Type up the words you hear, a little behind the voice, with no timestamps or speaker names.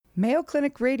Mayo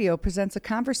Clinic Radio presents a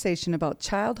conversation about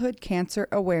childhood cancer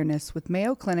awareness with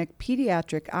Mayo Clinic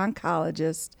Pediatric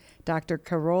oncologist Dr.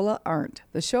 Carola Arndt.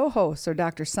 The show hosts are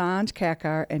Dr. Sanj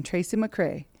Kakar and Tracy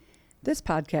McCrae. This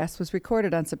podcast was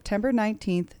recorded on September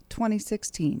 19th,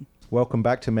 2016. Welcome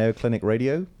back to Mayo Clinic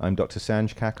Radio. I'm Dr.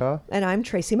 Sanj Kakar. And I'm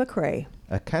Tracy McCrae.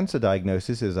 A cancer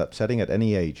diagnosis is upsetting at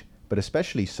any age, but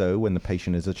especially so when the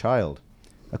patient is a child.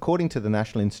 According to the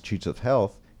National Institutes of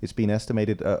Health, it's been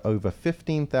estimated that over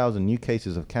 15,000 new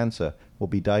cases of cancer will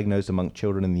be diagnosed among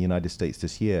children in the United States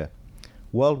this year.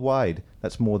 Worldwide,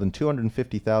 that's more than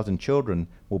 250,000 children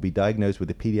will be diagnosed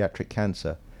with a pediatric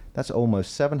cancer. That's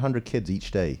almost 700 kids each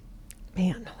day.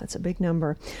 Man, that's a big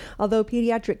number. Although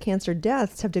pediatric cancer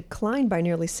deaths have declined by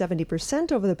nearly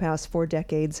 70% over the past 4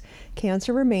 decades,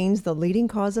 cancer remains the leading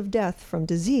cause of death from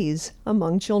disease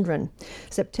among children.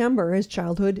 September is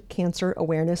Childhood Cancer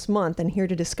Awareness Month, and here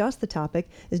to discuss the topic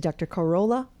is Dr.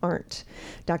 Carola Arndt.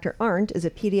 Dr. Arndt is a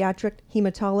pediatric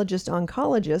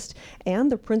hematologist-oncologist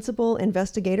and the principal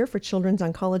investigator for Children's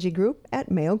Oncology Group at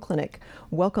Mayo Clinic.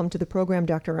 Welcome to the program,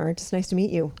 Dr. Arndt. It's nice to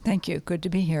meet you. Thank you. Good to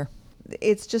be here.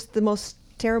 It's just the most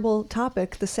terrible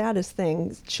topic, the saddest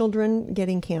thing, children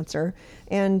getting cancer.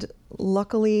 And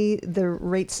luckily, the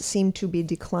rates seem to be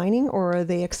declining, or are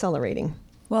they accelerating?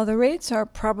 Well, the rates are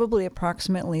probably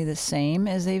approximately the same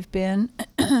as they've been.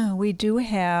 We do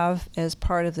have, as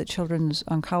part of the Children's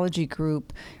Oncology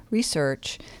Group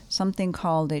research, something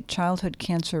called a Childhood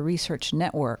Cancer Research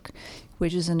Network,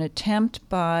 which is an attempt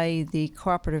by the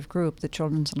cooperative group, the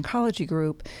Children's Oncology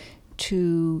Group,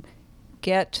 to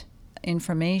get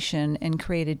information and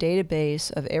create a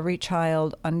database of every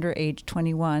child under age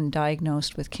 21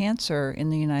 diagnosed with cancer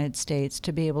in the United States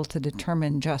to be able to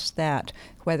determine just that,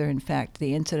 whether in fact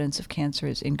the incidence of cancer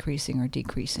is increasing or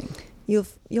decreasing.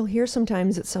 You'll hear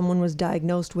sometimes that someone was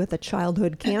diagnosed with a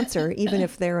childhood cancer, even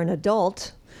if they're an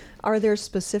adult. Are there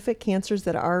specific cancers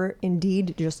that are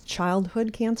indeed just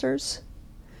childhood cancers?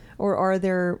 Or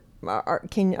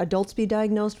can adults be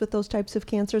diagnosed with those types of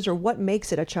cancers, or what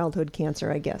makes it a childhood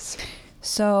cancer, I guess?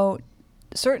 So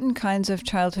certain kinds of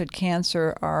childhood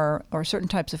cancer or certain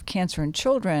types of cancer in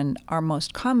children are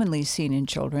most commonly seen in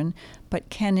children, but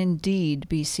can indeed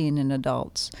be seen in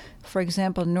adults. For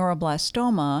example,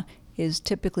 neuroblastoma is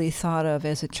typically thought of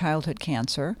as a childhood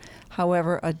cancer.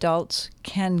 However, adults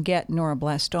can get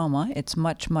neuroblastoma. It's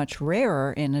much, much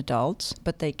rarer in adults,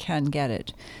 but they can get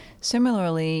it.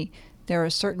 Similarly, there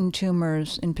are certain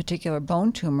tumors, in particular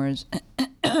bone tumors,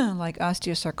 like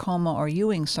osteosarcoma or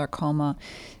Ewing sarcoma,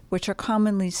 which are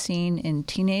commonly seen in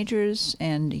teenagers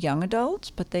and young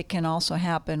adults, but they can also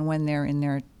happen when they're in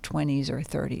their 20s or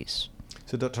 30s.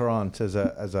 So Dr. Arndt, as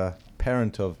a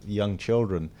parent of young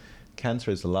children,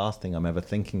 cancer is the last thing I'm ever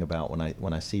thinking about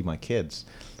when I see my kids.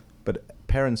 But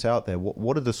parents out there,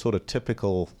 what are the sort of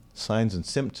typical signs and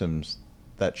symptoms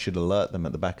that should alert them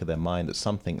at the back of their mind that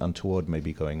something untoward may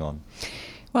be going on?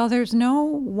 Well, there's no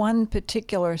one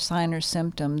particular sign or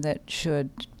symptom that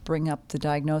should bring up the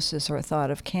diagnosis or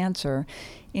thought of cancer.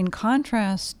 In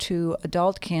contrast to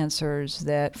adult cancers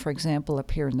that, for example,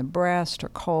 appear in the breast or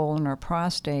colon or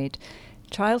prostate,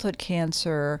 childhood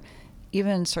cancer,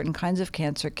 even certain kinds of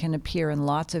cancer, can appear in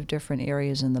lots of different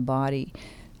areas in the body.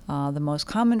 The most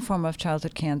common form of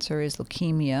childhood cancer is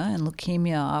leukemia, and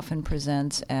leukemia often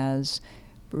presents as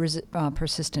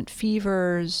persistent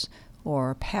fevers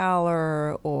or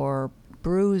pallor or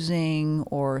bruising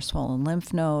or swollen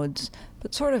lymph nodes,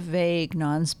 but sort of vague,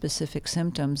 non-specific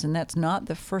symptoms. And that's not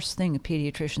the first thing a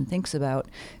pediatrician thinks about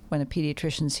when a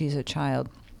pediatrician sees a child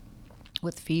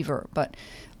with fever. But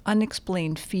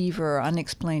unexplained fever,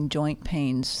 unexplained joint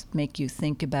pains make you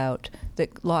think about,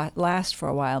 that last for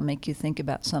a while, make you think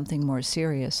about something more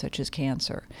serious, such as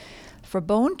cancer. For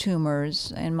bone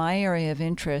tumors, and my area of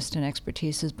interest and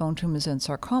expertise is bone tumors and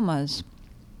sarcomas,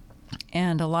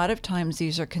 and a lot of times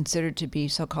these are considered to be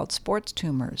so-called sports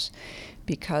tumors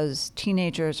because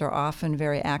teenagers are often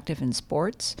very active in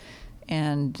sports,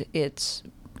 and it's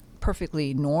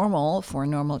perfectly normal for a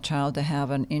normal child to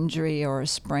have an injury or a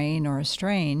sprain or a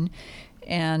strain.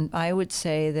 And I would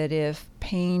say that if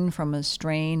pain from a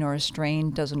strain or a strain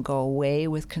doesn't go away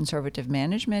with conservative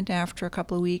management after a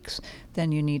couple of weeks,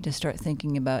 then you need to start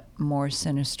thinking about more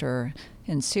sinister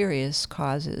and serious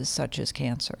causes such as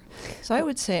cancer. So I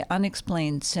would say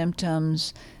unexplained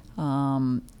symptoms,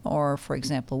 or for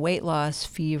example, weight loss,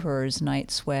 fevers, night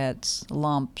sweats,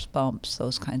 lumps, bumps,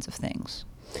 those kinds of things.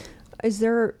 Is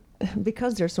there,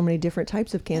 because there's so many different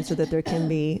types of cancer that there can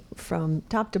be from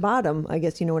top to bottom, I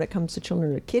guess, when it comes to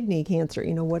children with kidney cancer,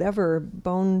 whatever,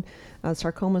 bone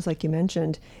sarcomas like you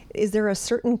mentioned, is there a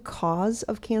certain cause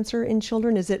of cancer in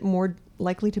children? Is it more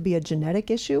likely to be a genetic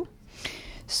issue?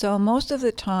 So most of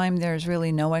the time, there's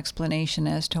really no explanation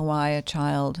as to why a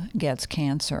child gets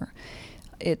cancer.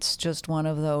 It's just one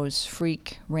of those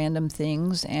freak random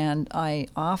things, and I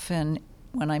often,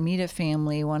 when I meet a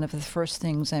family, one of the first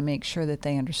things I make sure that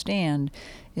they understand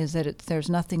is that there's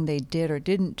nothing they did or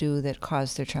didn't do that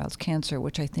caused their child's cancer,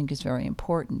 which I think is very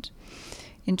important.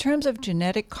 In terms of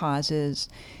genetic causes,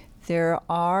 there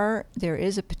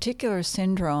is a particular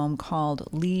syndrome called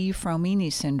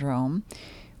Li-Fraumeni syndrome,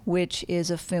 which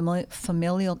is a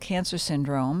familial cancer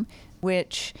syndrome,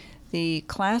 which the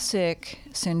classic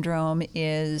syndrome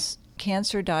is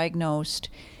cancer diagnosed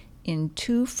in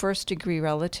 2 first-degree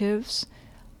relatives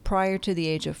prior to the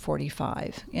age of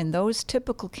 45. In those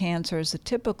typical cancers, the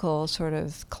typical sort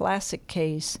of classic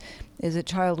case is a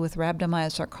child with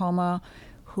rhabdomyosarcoma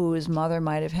whose mother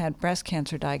might have had breast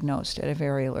cancer diagnosed at a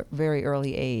very, very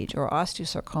early age, or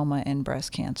osteosarcoma and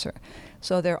breast cancer.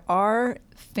 So there are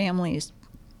families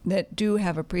that do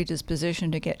have a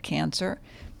predisposition to get cancer.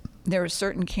 There are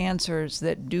certain cancers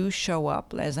that do show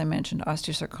up, as I mentioned,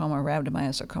 osteosarcoma,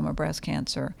 rhabdomyosarcoma, breast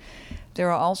cancer. There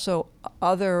are also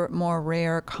other more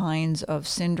rare kinds of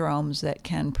syndromes that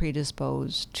can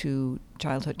predispose to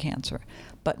childhood cancer.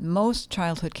 But most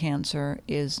childhood cancer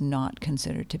is not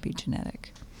considered to be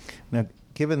genetic. Now,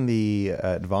 given the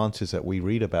advances that we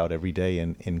read about every day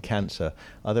in cancer,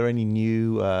 are there any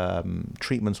new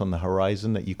treatments on the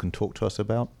horizon that you can talk to us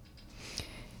about?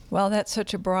 Well, that's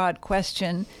such a broad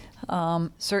question.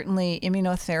 Certainly,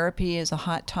 immunotherapy is a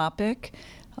hot topic.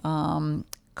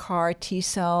 CAR T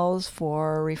cells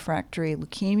for refractory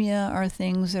leukemia are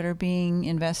things that are being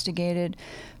investigated.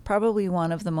 Probably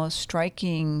one of the most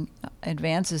striking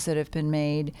advances that have been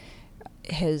made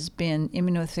has been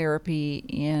immunotherapy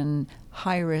in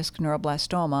high-risk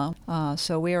neuroblastoma.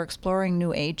 So we are exploring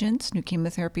new agents, new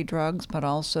chemotherapy drugs, but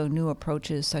also new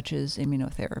approaches such as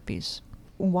immunotherapies.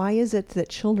 Why is it that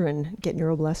children get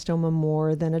neuroblastoma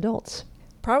more than adults?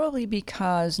 Probably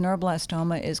because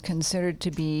neuroblastoma is considered to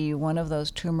be one of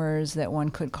those tumors that one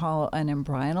could call an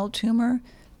embryonal tumor,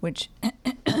 which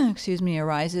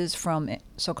arises from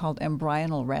so-called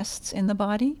embryonal rests in the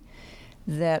body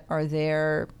that are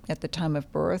there at the time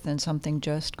of birth, and something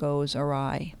just goes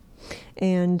awry.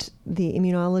 And the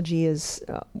immunology is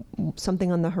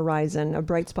something on the horizon, a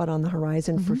bright spot on the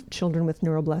horizon for children with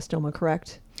neuroblastoma,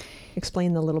 correct?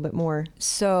 Explain a little bit more.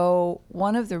 So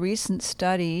one of the recent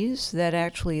studies that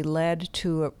actually led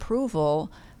to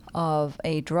approval of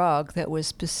a drug that was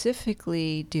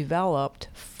specifically developed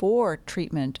for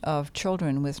treatment of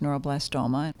children with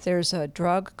neuroblastoma, there's a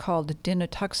drug called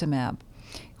dinutuximab,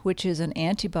 which is an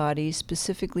antibody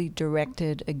specifically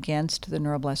directed against the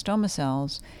neuroblastoma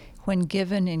cells. When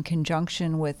given in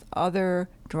conjunction with other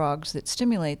drugs that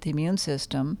stimulate the immune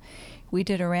system, we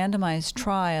did a randomized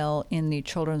trial in the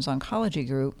children's oncology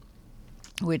group,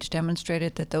 which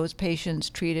demonstrated that those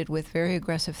patients treated with very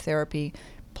aggressive therapy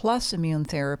plus immune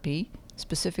therapy,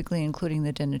 specifically including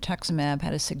the dinutuximab,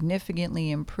 had a significantly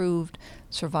improved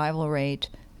survival rate,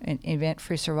 an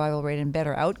event-free survival rate, and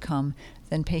better outcome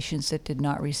than patients that did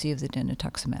not receive the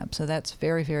dinutuximab. So that's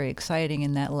very, very exciting,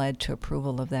 and that led to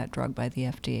approval of that drug by the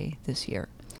FDA this year.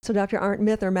 So Dr. Arndt,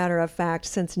 myth or matter of fact,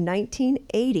 since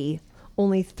 1980,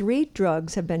 only 3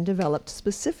 drugs have been developed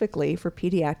specifically for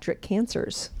pediatric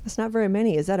cancers. That's not very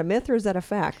many. Is that a myth or is that a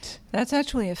fact? That's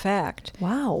actually a fact.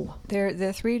 Wow.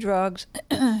 The 3 drugs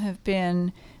have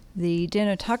been the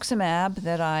dinutuximab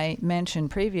that I mentioned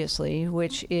previously,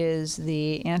 which is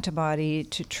the antibody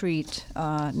to treat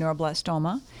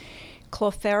neuroblastoma,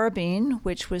 clofarabine,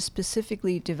 which was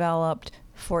specifically developed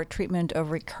for treatment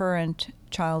of recurrent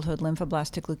childhood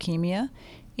lymphoblastic leukemia,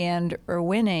 and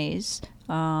erwinase,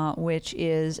 which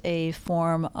is a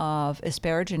form of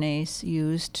asparaginase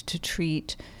used to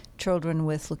treat children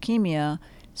with leukemia,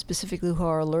 specifically who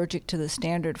are allergic to the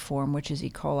standard form, which is E.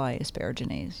 coli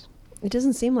asparaginase. It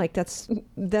doesn't seem like that's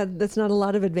not a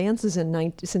lot of advances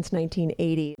since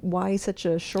 1980. Why such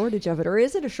a shortage of it, or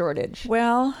is it a shortage?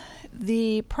 Well,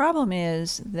 the problem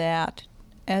is that,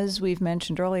 as we've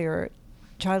mentioned earlier,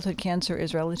 childhood cancer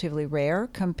is relatively rare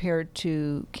compared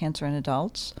to cancer in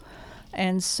adults.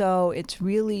 And so it's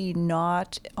really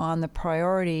not on the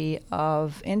priority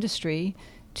of industry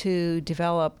to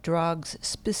develop drugs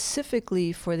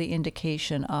specifically for the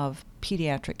indication of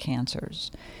pediatric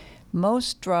cancers.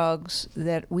 Most drugs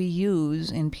that we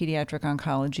use in pediatric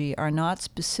oncology are not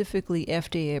specifically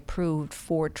FDA approved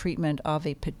for treatment of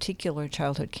a particular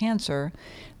childhood cancer.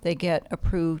 They get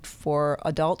approved for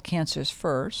adult cancers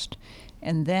first,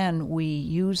 and then we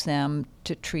use them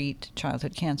to treat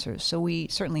childhood cancers. So we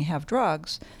certainly have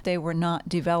drugs. They were not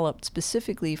developed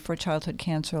specifically for childhood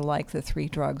cancer like the 3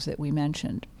 drugs that we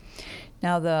mentioned.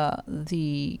 Now,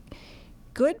 the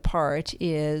good part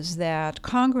is that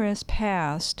Congress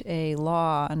passed a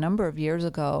law a number of years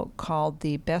ago called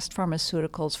the Best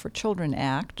Pharmaceuticals for Children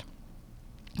Act,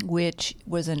 which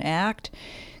was an act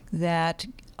that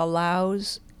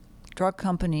allows drug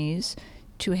companies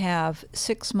to have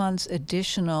 6 months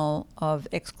additional of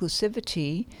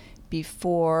exclusivity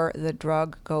before the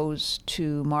drug goes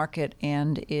to market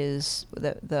and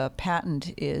the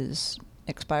patent is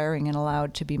expiring and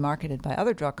allowed to be marketed by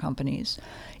other drug companies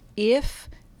if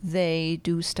they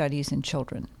do studies in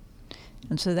children.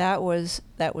 And so that was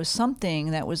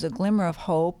something that was a glimmer of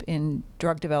hope in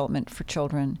drug development for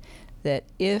children, that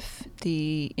if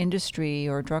the industry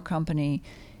or drug company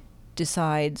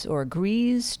decides or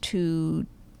agrees to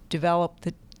develop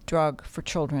the drug for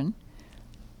children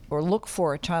or look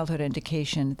for a childhood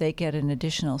indication, they get an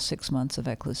additional 6 months of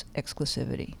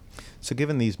exclusivity. So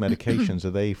given these medications,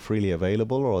 are they freely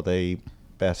available, or are they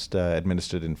best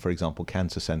administered in, for example,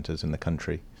 cancer centers in the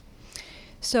country?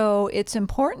 So it's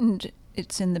important,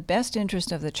 it's in the best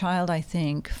interest of the child, I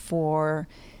think, for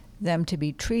them to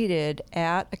be treated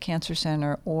at a cancer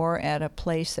center or at a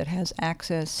place that has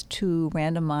access to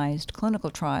randomized clinical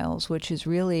trials, which is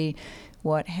really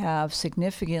what have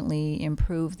significantly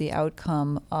improved the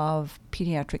outcome of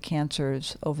pediatric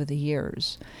cancers over the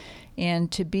years.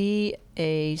 And to be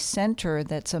a center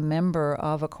that's a member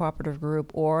of a cooperative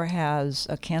group or has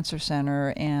a cancer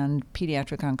center and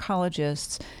pediatric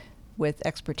oncologists with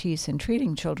expertise in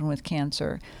treating children with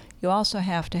cancer, you also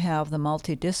have to have the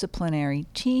multidisciplinary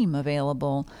team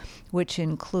available, which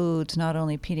includes not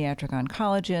only pediatric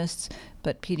oncologists,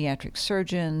 but pediatric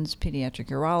surgeons, pediatric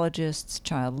urologists,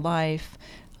 child life,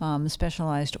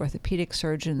 specialized orthopedic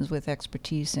surgeons with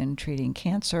expertise in treating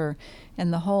cancer,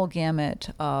 and the whole gamut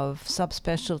of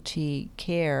subspecialty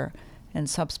care and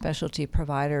subspecialty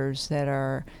providers that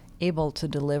are able to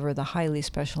deliver the highly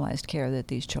specialized care that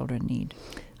these children need.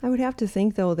 I would have to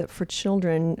think, though, that for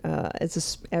children,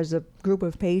 as a group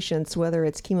of patients, whether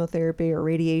it's chemotherapy or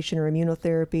radiation or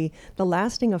immunotherapy, the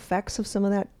lasting effects of some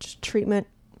of that treatment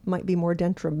might be more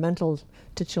detrimental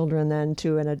to children than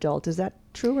to an adult. Is that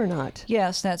true or not?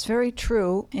 Yes, that's very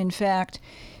true. In fact,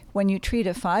 when you treat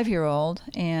a 5-year-old,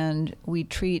 and we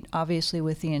treat obviously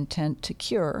with the intent to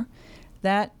cure,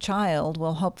 that child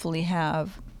will hopefully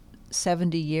have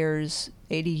 70 years,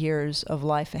 80 years of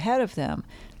life ahead of them,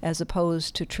 as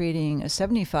opposed to treating a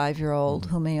 75-year-old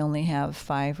who may only have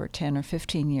 5 or 10 or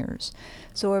 15 years.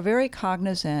 So we're very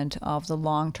cognizant of the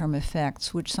long-term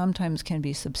effects, which sometimes can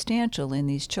be substantial in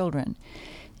these children.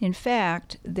 In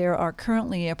fact, there are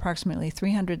currently approximately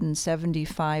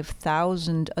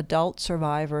 375,000 adult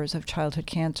survivors of childhood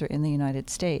cancer in the United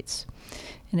States.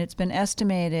 And it's been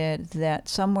estimated that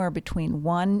somewhere between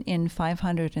 1 in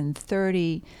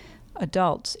 530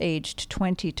 adults aged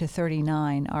 20 to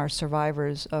 39 are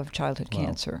survivors of childhood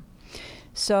cancer.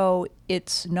 So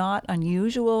it's not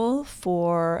unusual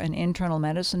for an internal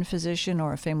medicine physician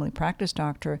or a family practice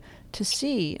doctor to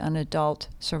see an adult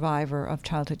survivor of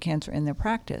childhood cancer in their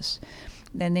practice.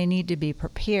 Then they need to be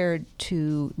prepared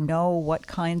to know what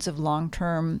kinds of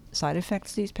long-term side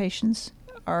effects these patients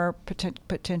are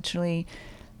potentially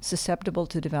susceptible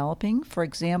to developing. For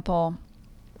example,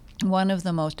 one of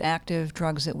the most active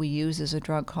drugs that we use is a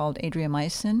drug called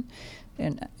adriamycin,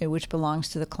 which belongs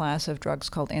to the class of drugs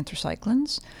called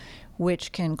anthracyclines,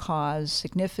 which can cause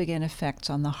significant effects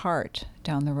on the heart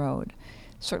down the road.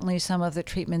 Certainly some of the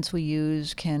treatments we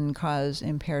use can cause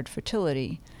impaired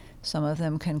fertility. Some of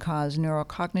them can cause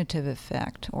neurocognitive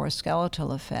effect or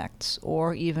skeletal effects,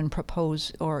 or even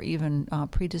predispose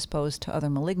to other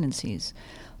malignancies.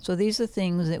 So these are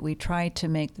things that we try to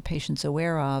make the patients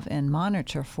aware of and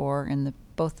monitor for, and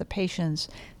both the patients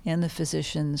and the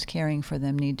physicians caring for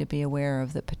them need to be aware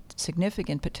of the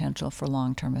significant potential for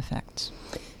long-term effects.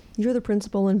 You're the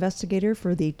principal investigator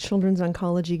for the Children's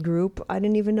Oncology Group. I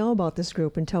didn't even know about this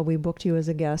group until we booked you as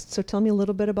a guest. So tell me a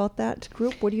little bit about that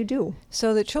group. What do you do?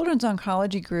 So the Children's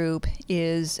Oncology Group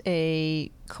is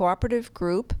a cooperative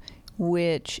group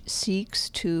which seeks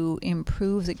to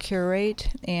improve the cure rate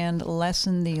and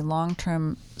lessen the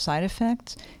long-term side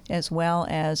effects, as well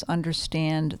as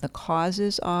understand the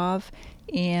causes of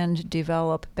and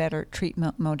develop better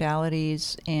treatment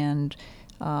modalities and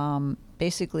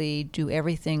basically do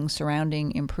everything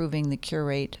surrounding improving the cure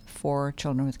rate for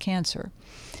children with cancer.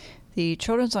 The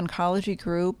Children's Oncology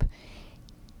Group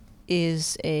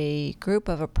is a group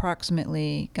of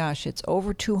approximately, it's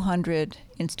over 200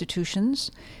 institutions,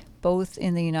 both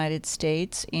in the United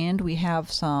States, and we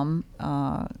have some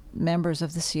members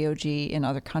of the COG in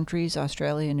other countries,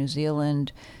 Australia, New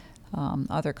Zealand,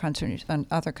 other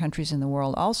countries in the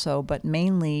world also, but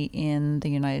mainly in the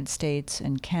United States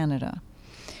and Canada.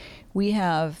 We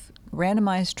have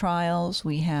randomized trials.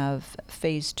 We have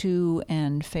phase 2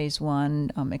 and phase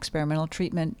 1 experimental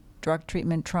treatment, drug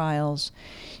treatment trials.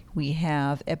 We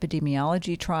have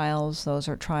epidemiology trials. Those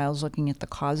are trials looking at the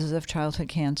causes of childhood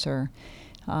cancer.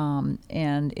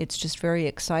 And it's just very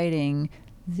exciting,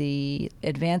 the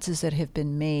advances that have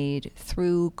been made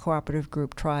through cooperative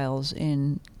group trials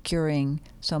in curing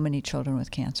so many children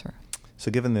with cancer.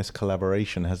 So given this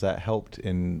collaboration, has that helped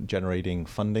in generating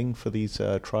funding for these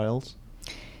trials?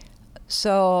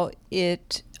 So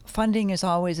funding is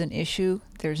always an issue.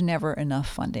 There's never enough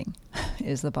funding,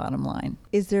 is the bottom line.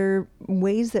 Is there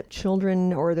ways that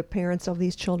children or the parents of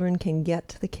these children can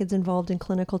get the kids involved in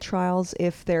clinical trials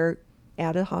if they're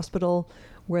at a hospital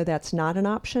where that's not an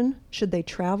option? Should they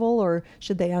travel, or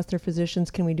should they ask their physicians,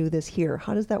 can we do this here?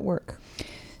 How does that work?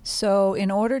 So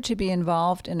in order to be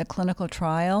involved in a clinical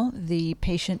trial, the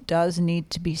patient does need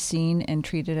to be seen and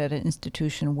treated at an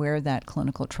institution where that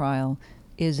clinical trial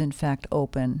is in fact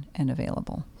open and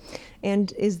available.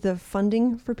 And is the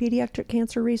funding for pediatric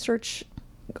cancer research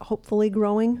hopefully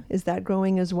growing? Is that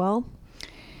growing as well?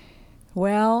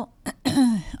 Well,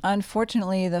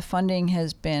 unfortunately, the funding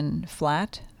has been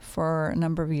flat for a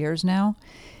number of years now.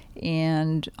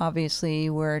 And obviously,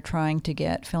 we're trying to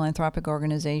get philanthropic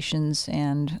organizations,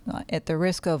 and at the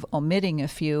risk of omitting a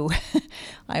few,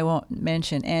 I won't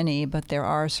mention any, but there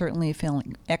are certainly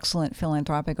excellent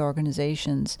philanthropic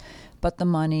organizations. But the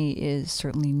money is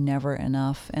certainly never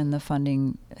enough, and the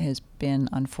funding has been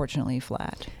unfortunately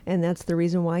flat. And that's the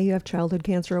reason why you have Childhood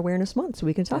Cancer Awareness Month, so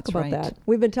we can talk about right. that.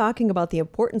 We've been talking about the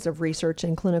importance of research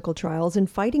and clinical trials in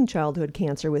fighting childhood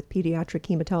cancer with pediatric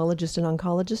hematologist and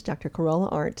oncologist Dr. Carola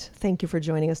Arndt. Thank you for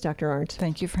joining us, Dr. Arndt.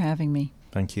 Thank you for having me.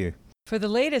 Thank you. For the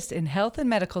latest in health and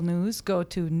medical news, go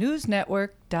to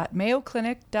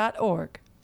newsnetwork.mayoclinic.org.